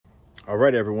All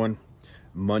right, everyone.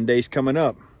 Monday's coming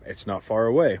up. It's not far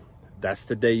away. That's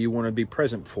the day you want to be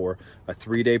present for a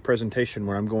 3-day presentation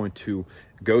where I'm going to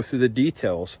go through the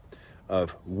details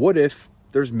of what if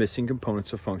there's missing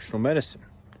components of functional medicine.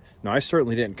 Now, I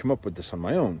certainly didn't come up with this on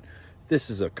my own. This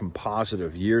is a composite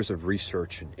of years of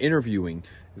research and interviewing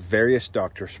various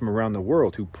doctors from around the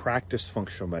world who practice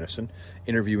functional medicine,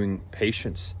 interviewing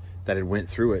patients that had went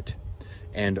through it,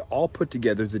 and all put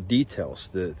together the details,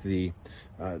 the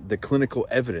clinical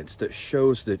evidence that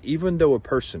shows that even though a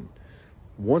person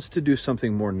wants to do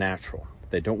something more natural,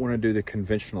 they don't want to do the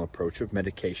conventional approach of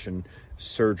medication,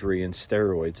 surgery, and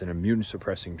steroids and immune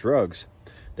suppressing drugs.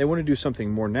 They want to do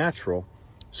something more natural.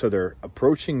 So they're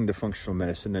approaching the functional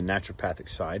medicine and naturopathic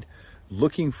side,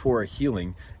 looking for a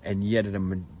healing, and yet in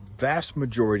a vast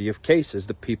majority of cases,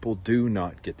 the people do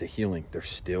not get the healing. There's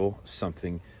still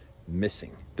something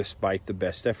missing, despite the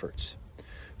best efforts.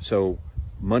 So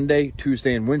Monday,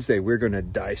 Tuesday, and Wednesday, we're going to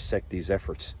dissect these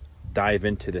efforts, dive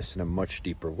into this in a much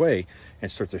deeper way,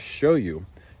 and start to show you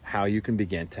how you can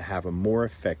begin to have a more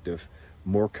effective,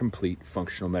 more complete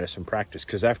functional medicine practice.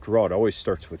 Because after all, it always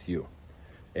starts with you.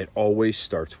 It always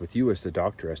starts with you as the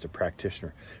doctor, as the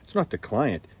practitioner. It's not the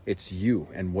client, it's you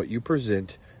and what you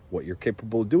present, what you're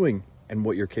capable of doing, and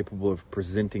what you're capable of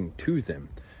presenting to them.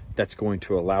 That's going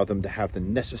to allow them to have the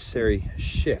necessary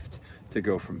shift to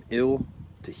go from ill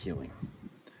to healing.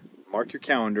 Mark your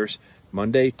calendars,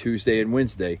 Monday, Tuesday, and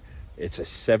Wednesday. It's a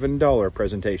 $7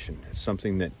 presentation. It's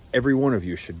something that every one of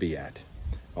you should be at.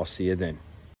 I'll see you then.